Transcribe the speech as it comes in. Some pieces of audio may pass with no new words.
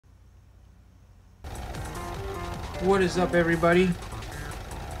What is up, everybody?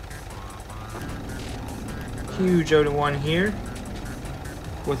 Huge Odin1 here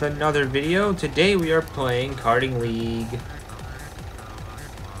with another video. Today we are playing Karting League.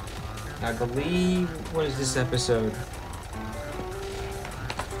 I believe, what is this episode?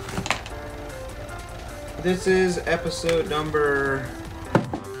 This is episode number...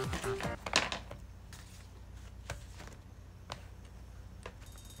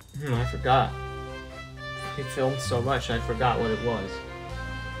 I forgot. I filmed so much, I forgot what it was.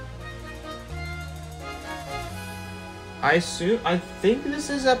 I think this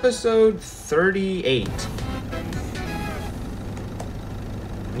is episode 38.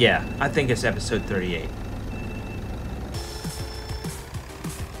 Yeah, I think it's episode 38.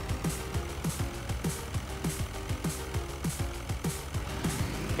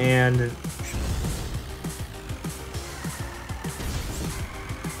 And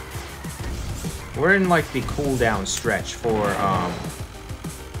we're in like the cooldown stretch for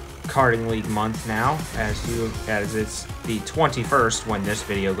Karting League month now, as it's the 21st when this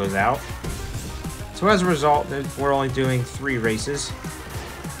video goes out. So as a result, we're only doing 3 races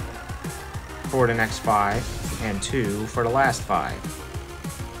for the next 5 and 2 for the last 5.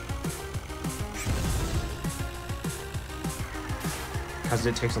 Because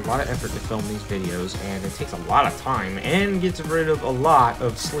it takes a lot of effort to film these videos, and it takes a lot of time, and gets rid of a lot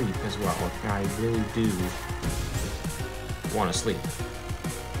of sleep as well. I really do want to sleep.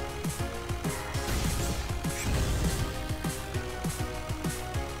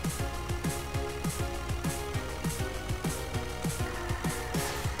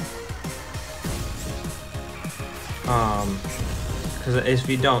 Because if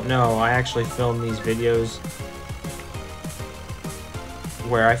you don't know, I actually film these videos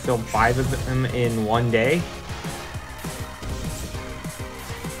where I film 5 of them in one day.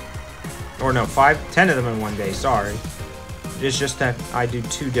 Or no, 10 of them in one day, sorry. It's just that I do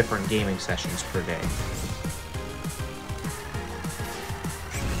 2 different gaming sessions per day.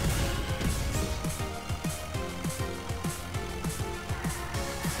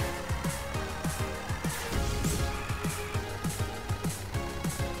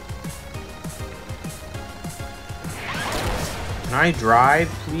 Can I drive,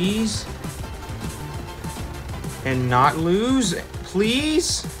 please? And not lose,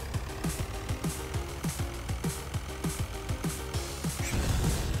 please?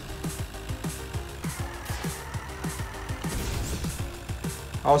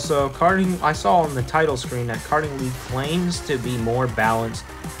 Also, karting, I saw on the title screen that Karting League claims to be more balanced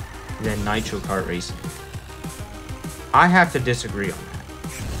than Nitro Kart Racing. I have to disagree on that.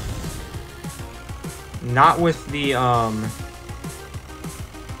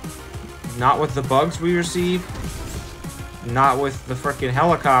 Not with the bugs we receive. Not with the frickin'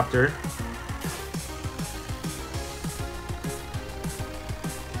 helicopter.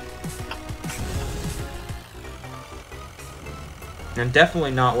 And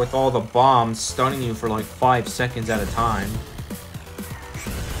definitely not with all the bombs stunning you for like 5 seconds at a time.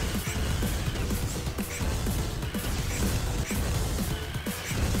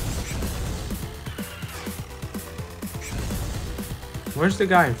 Where's the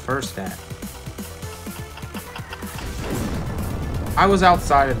guy in first at? I was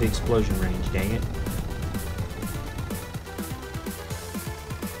outside of the explosion range, dang it.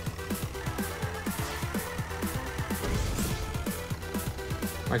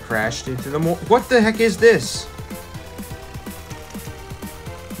 I crashed into the what the heck is this?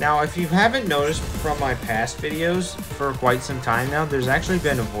 Now, if you haven't noticed from my past videos for quite some time now, there's actually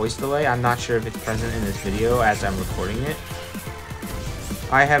been a voice delay. I'm not sure if it's present in this video as I'm recording it.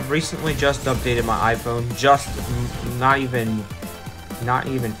 I have recently just updated my iPhone, just not even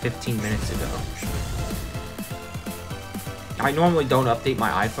 15 minutes ago. I normally don't update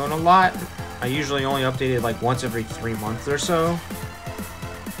my iPhone a lot. I usually only update it like once every 3 months or so.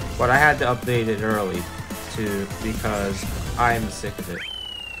 But I had to update it early because I am sick of it.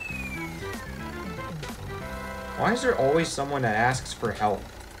 Why is there always someone that asks for help?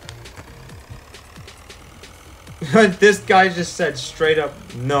 This guy just said straight up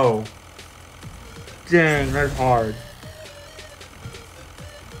no. Dang, that's hard.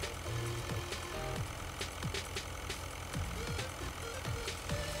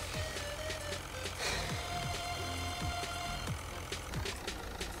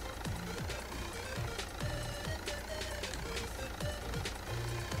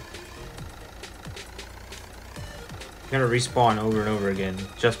 I'm gonna respawn over and over again,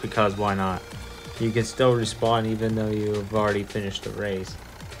 just because, why not? You can still respawn even though you have already finished the race.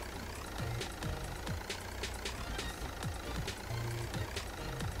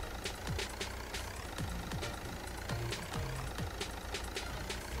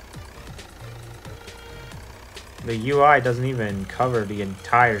 The UI doesn't even cover the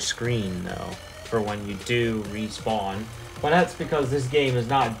entire screen, though, for when you do respawn. But that's because this game is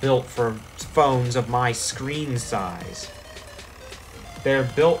not built for phones of my screen size. They're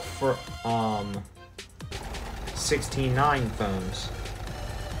built for, 16:9 phones.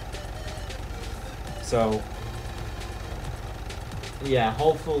 So, yeah,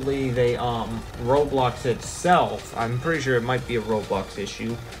 hopefully they, Roblox itself, I'm pretty sure it might be a Roblox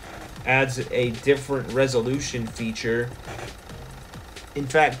issue, adds a different resolution feature. In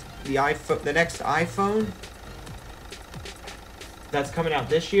fact, the next iPhone that's coming out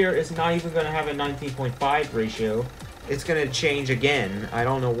this year is not even going to have a 19.5 ratio. It's going to change again. I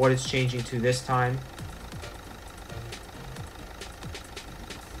don't know what it's changing to this time.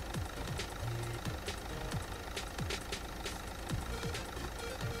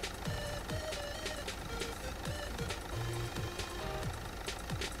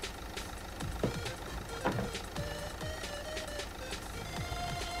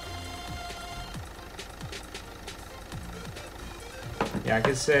 Yeah, I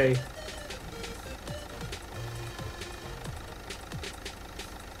could say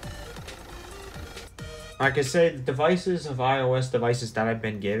the devices of iOS devices that I've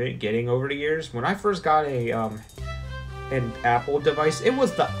been getting over the years. When I first got an Apple device, it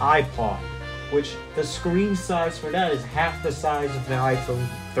was the iPod, which the screen size for that is half the size of the iPhone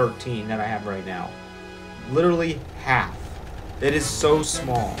 13 that I have right now. Literally half. It is so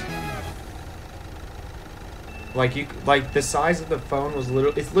small. Like the size of the phone was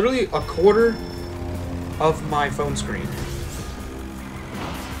it's literally a quarter of my phone screen.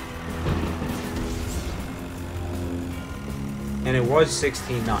 And it was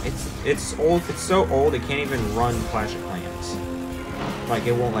 16:9. It's old. It's so old it can't even run Clash of Clans. Like,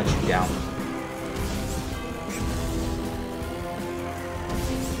 it won't let you download.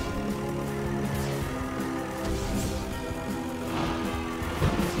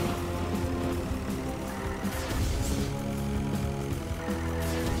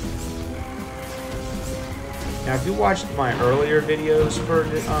 Now, if you watched my earlier videos for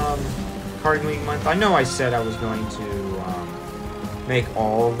Karting League Month, I know I said I was going to make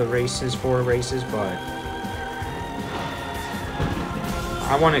all of the races 4 races, but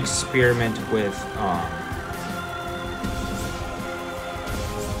I want to experiment with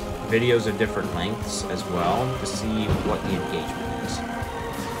videos of different lengths as well to see what the engagement is.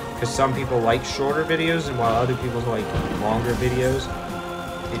 Because some people like shorter videos, and while other people like longer videos.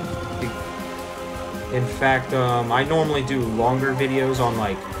 In fact, I normally do longer videos on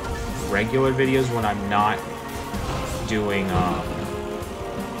like regular videos when I'm not doing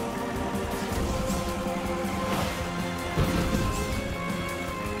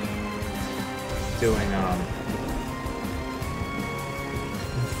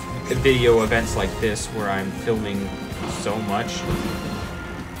video events like this where I'm filming so much.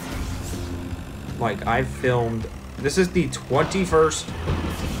 Like, I've filmed, this is the 21st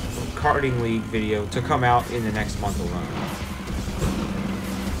Karting League video to come out in the next month alone.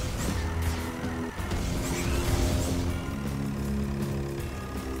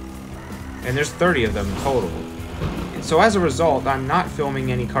 And there's 30 of them total. So as a result, I'm not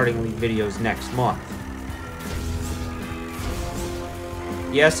filming any Karting League videos next month.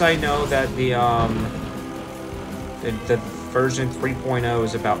 Yes, I know that the version 3.0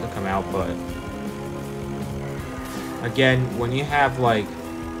 is about to come out, but again, when you have like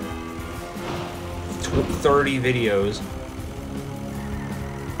 30 videos,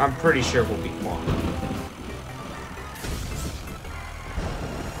 I'm pretty sure we'll be fine.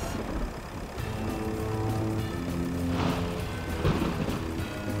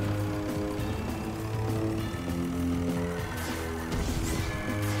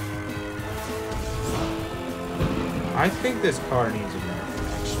 I think this car needs a nerf,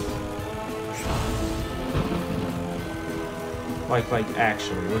 actually. Like,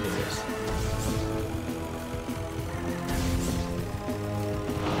 actually, look at this.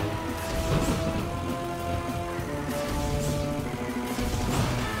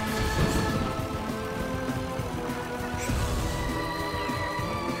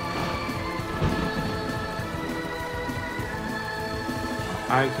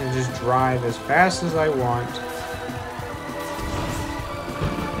 I can just drive as fast as I want.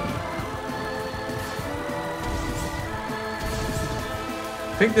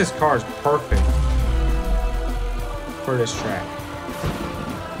 I think this car is perfect for this track.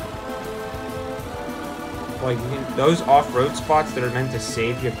 Like, those off-road spots that are meant to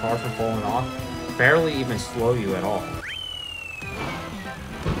save your car from falling off barely even slow you at all.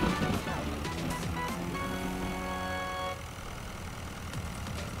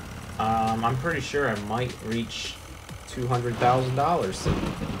 I'm pretty sure I might reach $200,000 soon.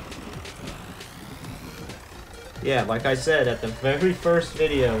 Yeah, like I said, at the very first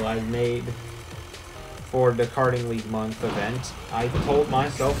video I made for the Karting League Month event, I told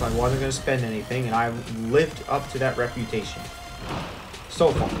myself I wasn't going to spend anything, and I lived up to that reputation.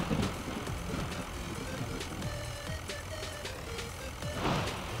 So far.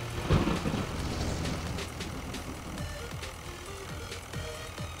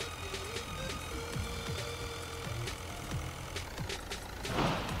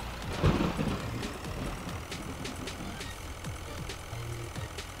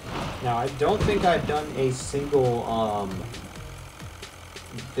 Now, I don't think I've done a single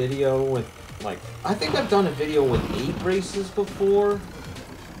video with, like, I think I've done a video with 8 races before,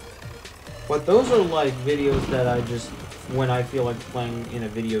 but those are like videos that I just, when I feel like playing in a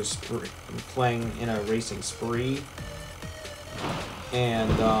video spree, playing in a racing spree,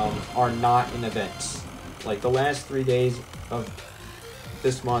 and are not in events. Like the last 3 days of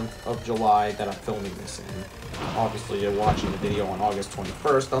this month of July that I'm filming this in. Obviously, you're watching the video on August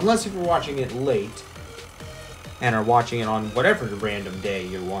 21st, unless if you're watching it late and are watching it on whatever random day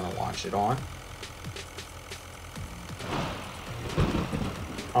you want to watch it on.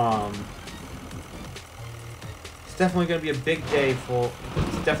 It's definitely going to be a big day for,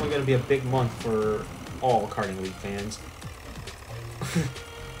 it's definitely going to be a big month for all Karting League fans.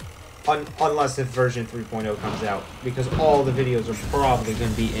 Unless if version 3.0 comes out, because all the videos are probably going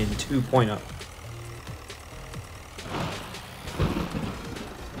to be in 2.0.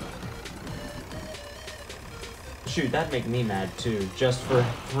 Shoot, that'd make me mad too, just for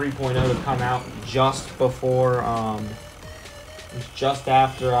 3.0 to come out just before, just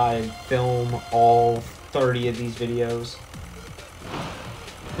after I film all 30 of these videos,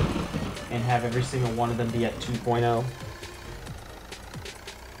 and have every single one of them be at 2.0.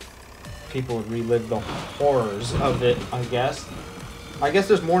 People would relive the horrors of it, I guess. I guess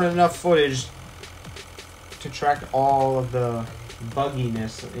there's more than enough footage to track all of the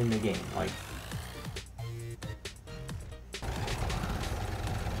bugginess in the game. Like,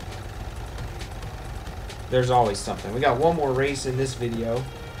 there's always something. We got one more race in this video.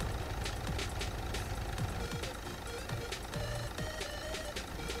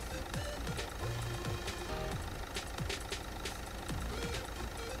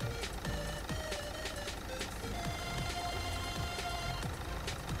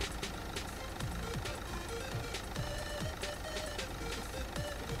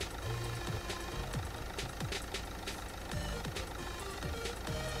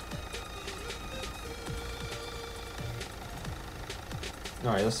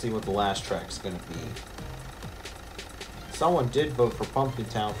 Alright, let's see what the last track's gonna be. Someone did vote for Pumpkin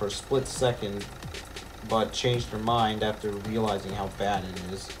Town for a split second, but changed their mind after realizing how bad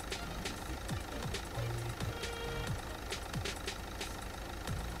it is.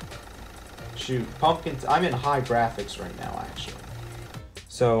 Shoot, I'm in high graphics right now, actually.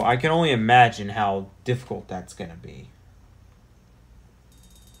 So I can only imagine how difficult that's gonna be.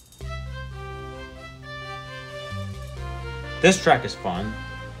 This track is fun,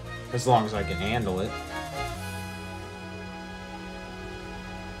 as long as I can handle it.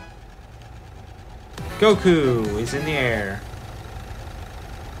 Goku is in the air.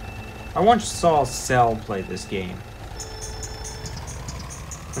 I once saw Cell play this game.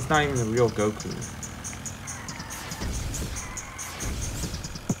 That's not even the real Goku.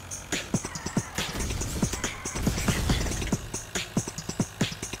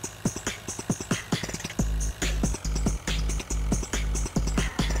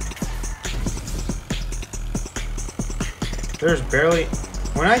 There's barely...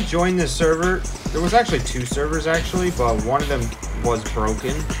 When I joined this server, there was actually 2 servers actually, but one of them was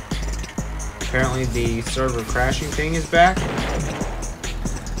broken. Apparently the server crashing thing is back.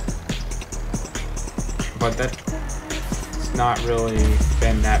 But that's not really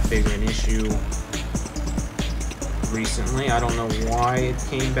been that big of an issue recently. I don't know why it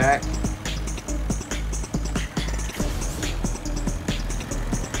came back.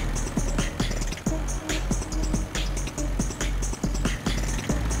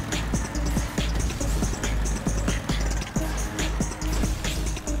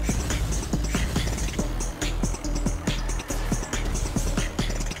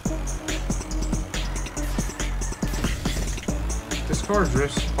 This car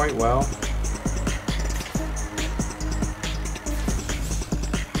drifts quite well.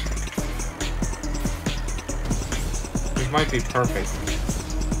 This might be perfect.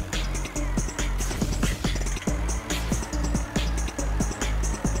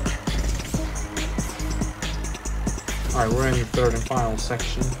 Alright, we're in the third and final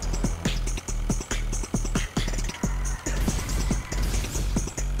section.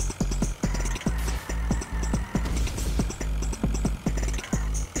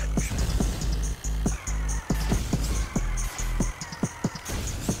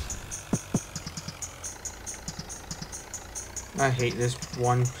 I hate this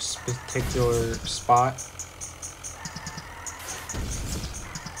one particular spot.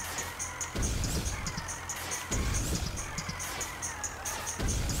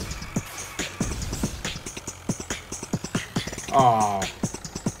 Oh,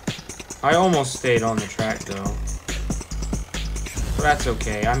 I almost stayed on the track though. But that's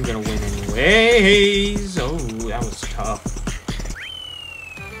okay, I'm gonna win anyways. Oh, that was tough.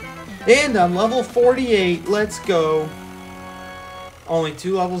 And I'm level 48, let's go. Only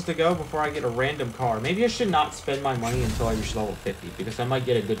 2 levels to go before I get a random car. Maybe I should not spend my money until I reach level 50, because I might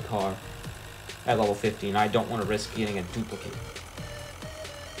get a good car at level 50, and I don't want to risk getting a duplicate.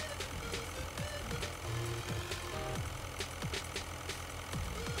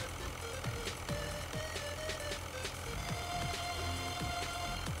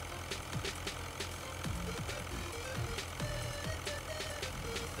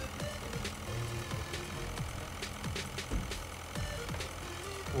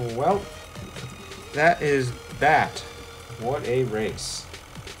 Well, that is that. What a race.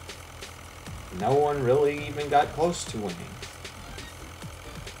 No one really even got close to winning.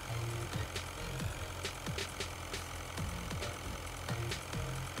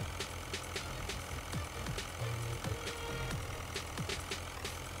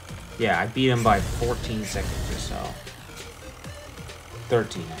 Yeah, I beat him by 14 seconds or so.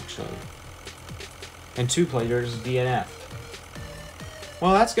 13, actually. And 2 players DNF.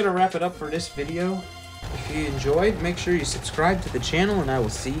 Well, that's going to wrap it up for this video. If you enjoyed, make sure you subscribe to the channel, and I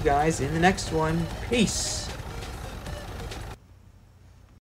will see you guys in the next one. Peace!